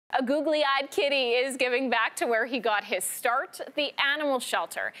A googly-eyed kitty is giving back to where he got his start, the animal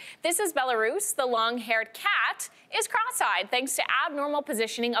shelter. This is Deluce, the long-haired cat, is cross-eyed thanks to abnormal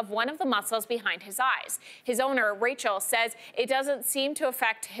positioning of one of the muscles behind his eyes. His owner, Rachel, says it doesn't seem to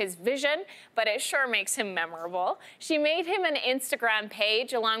affect his vision, but it sure makes him memorable. She made him an Instagram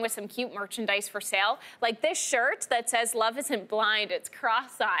page along with some cute merchandise for sale, like this shirt that says, "Love isn't blind, it's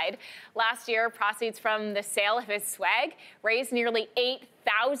cross-eyed." Last year, proceeds from the sale of his swag raised nearly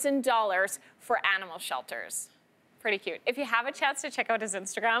 $8,000 for animal shelters. Pretty cute. If you have a chance to check out his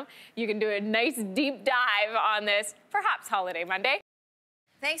Instagram, you can do a nice deep dive on this, perhaps Holiday Monday.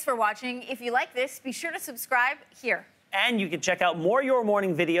 Thanks for watching. If you like this, be sure to subscribe here. And you can check out more Your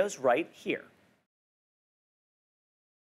Morning videos right here.